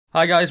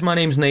Hi guys, my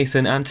name's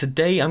Nathan and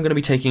today I'm going to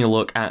be taking a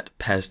look at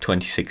PES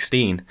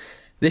 2016.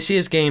 This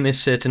year's game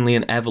is certainly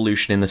an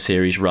evolution in the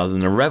series rather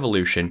than a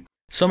revolution.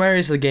 Some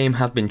areas of the game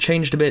have been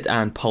changed a bit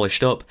and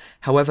polished up,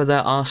 however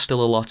there are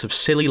still a lot of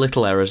silly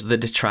little errors that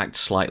detract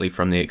slightly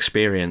from the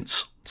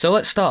experience. So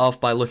let's start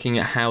off by looking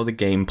at how the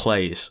game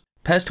plays.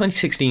 PES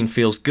 2016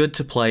 feels good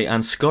to play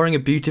and scoring a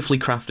beautifully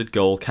crafted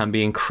goal can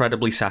be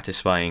incredibly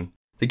satisfying.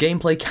 The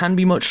gameplay can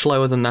be much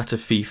slower than that of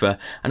FIFA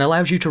and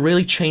allows you to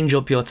really change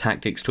up your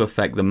tactics to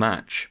affect the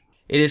match.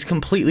 It is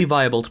completely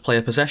viable to play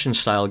a possession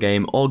style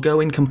game or go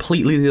in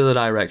completely the other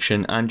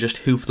direction and just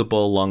hoof the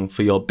ball long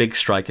for your big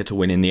striker to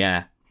win in the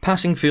air.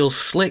 Passing feels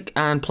slick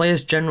and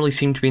players generally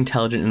seem to be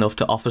intelligent enough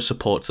to offer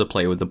support to the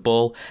player with the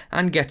ball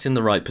and get in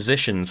the right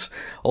positions,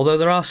 although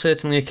there are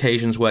certainly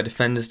occasions where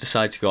defenders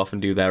decide to go off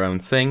and do their own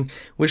thing,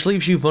 which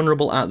leaves you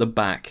vulnerable at the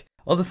back.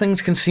 Other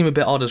things can seem a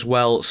bit odd as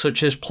well,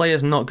 such as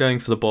players not going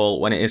for the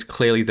ball when it is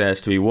clearly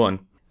theirs to be won.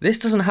 This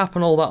doesn't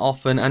happen all that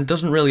often and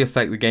doesn't really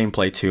affect the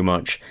gameplay too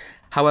much.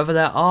 However,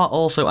 there are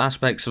also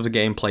aspects of the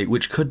gameplay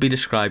which could be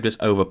described as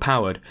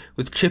overpowered,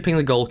 with chipping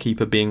the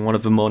goalkeeper being one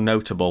of the more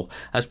notable,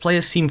 as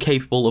players seem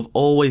capable of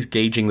always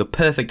gauging the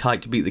perfect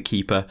height to beat the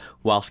keeper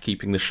whilst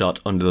keeping the shot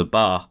under the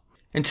bar.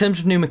 In terms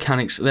of new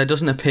mechanics, there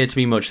doesn't appear to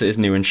be much that is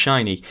new and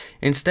shiny.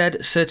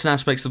 Instead, certain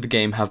aspects of the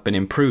game have been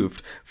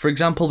improved. For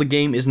example, the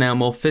game is now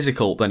more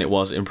physical than it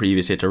was in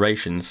previous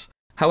iterations.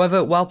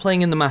 However, while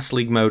playing in the Master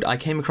League mode, I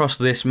came across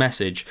this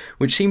message,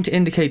 which seemed to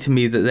indicate to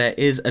me that there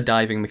is a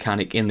diving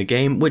mechanic in the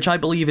game, which I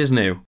believe is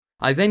new.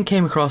 I then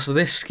came across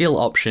this skill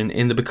option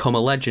in the Become a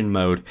Legend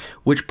mode,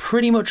 which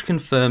pretty much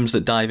confirms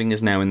that diving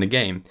is now in the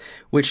game,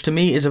 which to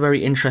me is a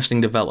very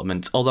interesting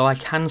development, although I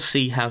can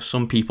see how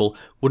some people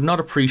would not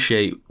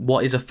appreciate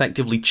what is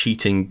effectively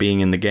cheating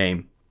being in the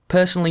game.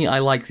 Personally, I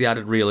like the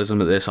added realism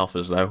that this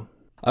offers though.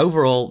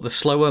 Overall, the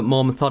slower,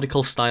 more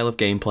methodical style of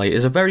gameplay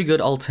is a very good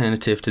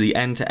alternative to the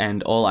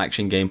end-to-end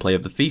all-action gameplay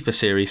of the FIFA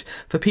series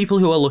for people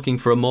who are looking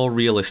for a more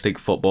realistic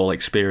football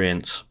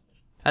experience.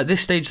 At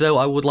this stage though,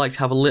 I would like to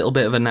have a little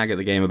bit of a nag at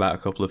the game about a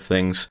couple of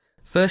things.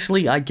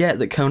 Firstly, I get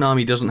that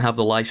Konami doesn't have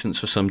the license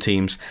for some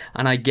teams,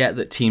 and I get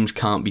that teams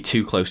can't be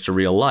too close to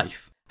real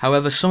life.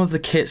 However, some of the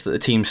kits that the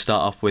teams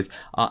start off with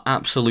are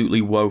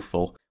absolutely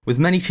woeful, with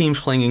many teams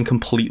playing in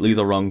completely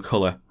the wrong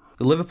colour.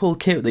 The Liverpool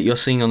kit that you're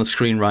seeing on the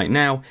screen right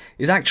now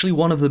is actually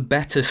one of the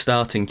better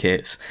starting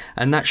kits,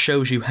 and that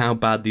shows you how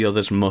bad the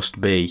others must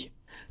be.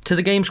 To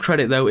the game's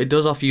credit though, it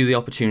does offer you the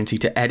opportunity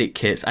to edit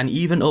kits and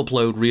even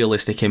upload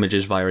realistic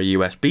images via a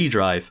USB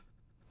drive.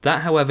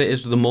 That however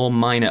is the more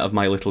minor of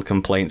my little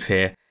complaints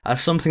here,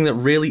 as something that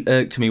really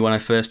irked me when I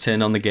first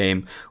turned on the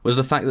game was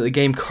the fact that the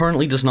game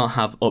currently does not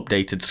have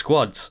updated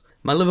squads.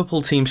 My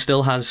Liverpool team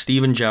still has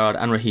Steven Gerrard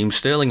and Raheem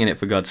Sterling in it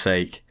for God's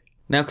sake.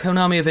 Now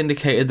Konami have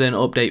indicated that an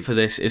update for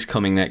this is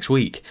coming next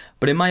week,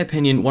 but in my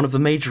opinion one of the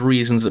major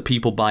reasons that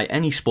people buy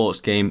any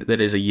sports game that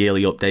is a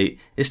yearly update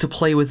is to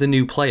play with the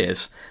new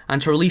players,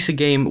 and to release a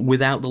game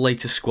without the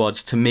latest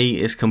squads to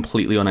me is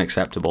completely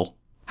unacceptable.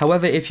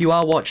 However, if you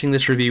are watching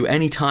this review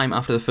any time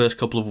after the first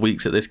couple of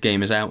weeks that this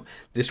game is out,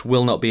 this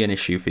will not be an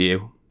issue for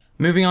you.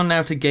 Moving on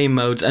now to game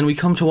modes, and we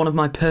come to one of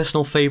my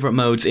personal favourite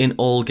modes in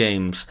all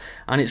games,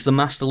 and it's the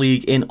Master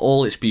League in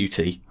all its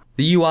beauty.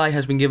 The UI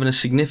has been given a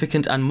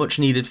significant and much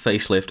needed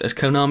facelift as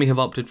Konami have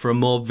opted for a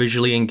more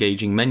visually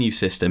engaging menu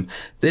system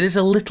that is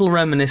a little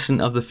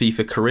reminiscent of the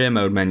FIFA career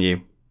mode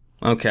menu.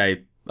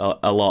 Okay,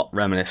 a lot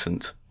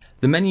reminiscent.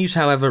 The menus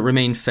however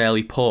remain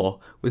fairly poor,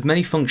 with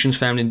many functions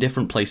found in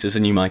different places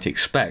than you might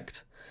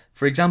expect.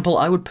 For example,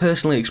 I would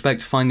personally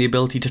expect to find the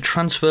ability to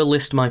transfer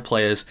list my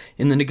players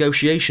in the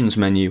negotiations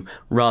menu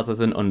rather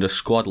than under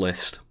squad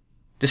list.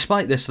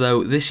 Despite this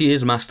though, this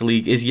year's Master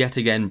League is yet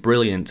again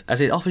brilliant, as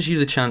it offers you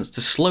the chance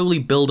to slowly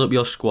build up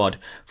your squad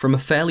from a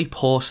fairly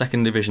poor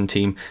second division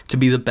team to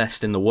be the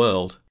best in the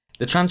world.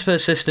 The transfer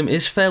system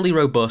is fairly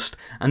robust,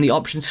 and the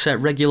option to set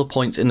regular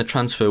points in the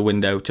transfer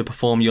window to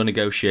perform your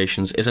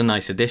negotiations is a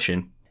nice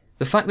addition.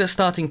 The fact that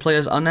starting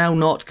players are now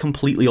not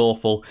completely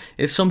awful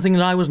is something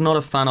that I was not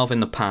a fan of in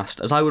the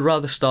past, as I would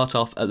rather start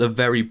off at the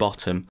very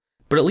bottom,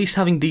 but at least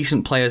having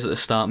decent players at the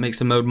start makes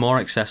the mode more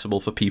accessible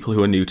for people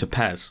who are new to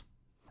PES.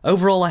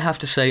 Overall, I have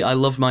to say I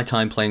love my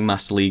time playing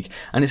Master League,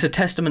 and it's a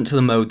testament to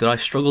the mode that I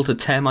struggle to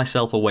tear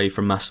myself away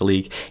from Master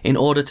League in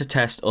order to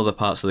test other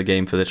parts of the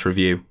game for this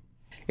review.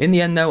 In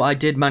the end though, I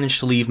did manage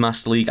to leave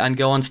Master League and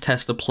go on to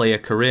test the player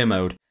career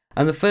mode,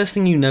 and the first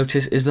thing you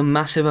notice is the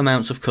massive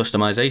amounts of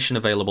customization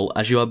available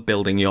as you are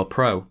building your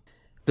pro.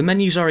 The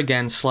menus are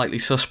again slightly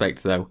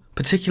suspect though,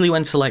 particularly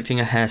when selecting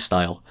a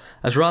hairstyle,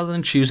 as rather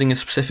than choosing a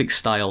specific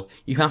style,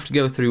 you have to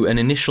go through an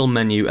initial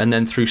menu and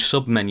then through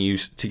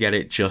sub-menus to get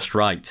it just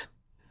right.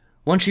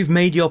 Once you've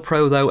made your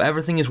pro though,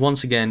 everything is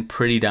once again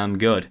pretty damn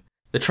good.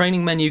 The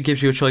training menu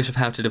gives you a choice of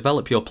how to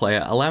develop your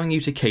player, allowing you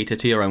to cater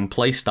to your own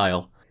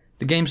playstyle.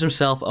 The games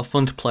themselves are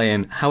fun to play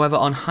in, however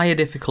on higher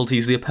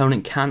difficulties the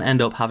opponent can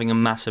end up having a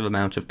massive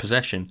amount of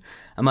possession,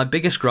 and my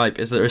biggest gripe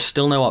is that there is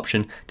still no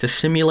option to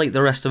simulate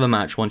the rest of a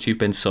match once you've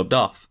been subbed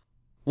off.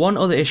 One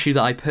other issue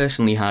that I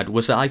personally had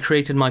was that I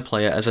created my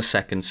player as a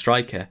second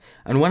striker,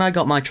 and when I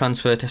got my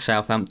transfer to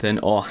Southampton,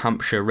 or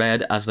Hampshire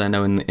Red as they're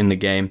known in the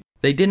game,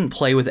 they didn't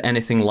play with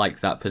anything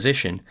like that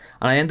position,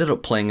 and I ended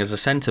up playing as a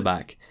centre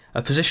back,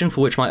 a position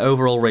for which my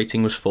overall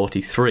rating was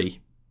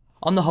 43.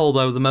 On the whole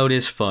though, the mode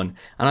is fun,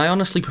 and I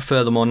honestly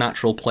prefer the more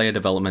natural player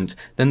development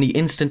than the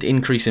instant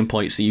increase in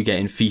points that you get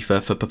in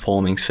FIFA for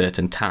performing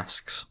certain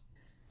tasks.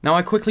 Now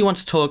I quickly want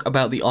to talk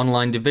about the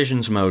online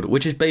divisions mode,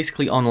 which is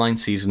basically online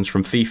seasons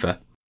from FIFA.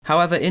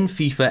 However, in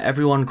FIFA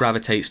everyone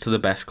gravitates to the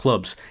best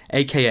clubs,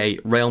 aka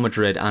Real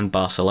Madrid and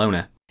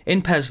Barcelona.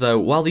 In PES though,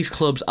 while these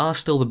clubs are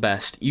still the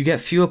best, you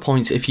get fewer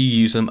points if you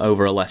use them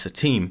over a lesser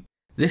team.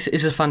 This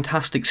is a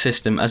fantastic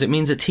system as it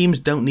means that teams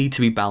don't need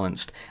to be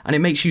balanced, and it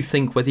makes you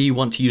think whether you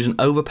want to use an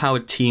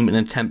overpowered team in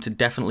an attempt to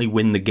definitely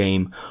win the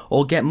game,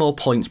 or get more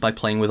points by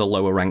playing with a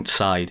lower ranked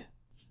side.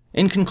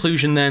 In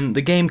conclusion then,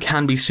 the game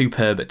can be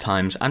superb at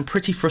times, and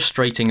pretty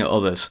frustrating at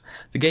others.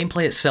 The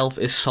gameplay itself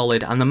is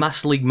solid, and the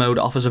Master League mode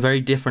offers a very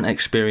different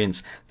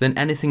experience than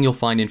anything you'll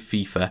find in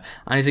FIFA,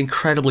 and is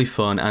incredibly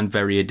fun and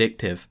very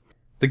addictive.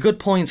 The good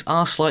points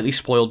are slightly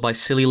spoiled by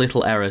silly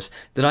little errors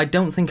that I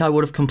don't think I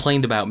would have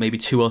complained about maybe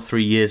 2 or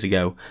 3 years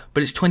ago,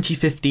 but it's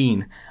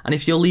 2015, and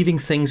if you're leaving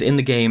things in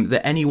the game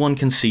that anyone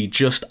can see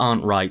just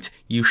aren't right,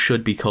 you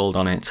should be called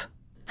on it.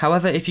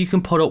 However, if you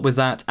can put up with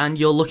that and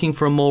you're looking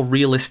for a more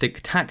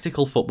realistic,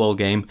 tactical football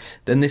game,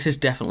 then this is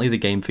definitely the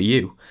game for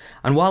you.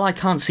 And while I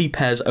can't see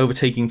PES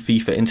overtaking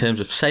FIFA in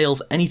terms of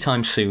sales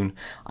anytime soon,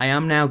 I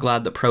am now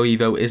glad that Pro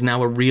Evo is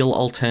now a real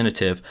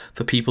alternative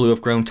for people who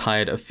have grown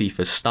tired of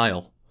FIFA's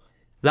style.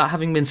 That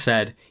having been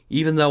said,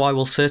 even though I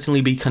will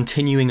certainly be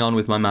continuing on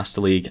with my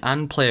Master League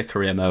and player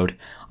career mode,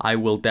 I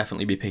will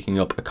definitely be picking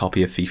up a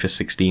copy of FIFA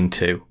 16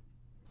 too.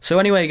 So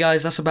anyway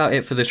guys, that's about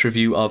it for this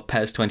review of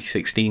PES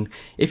 2016.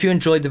 If you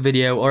enjoyed the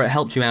video or it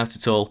helped you out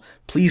at all,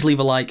 please leave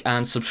a like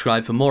and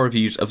subscribe for more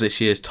reviews of this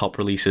year's top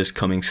releases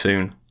coming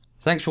soon.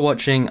 Thanks for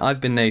watching,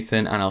 I've been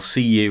Nathan and I'll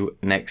see you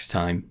next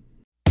time.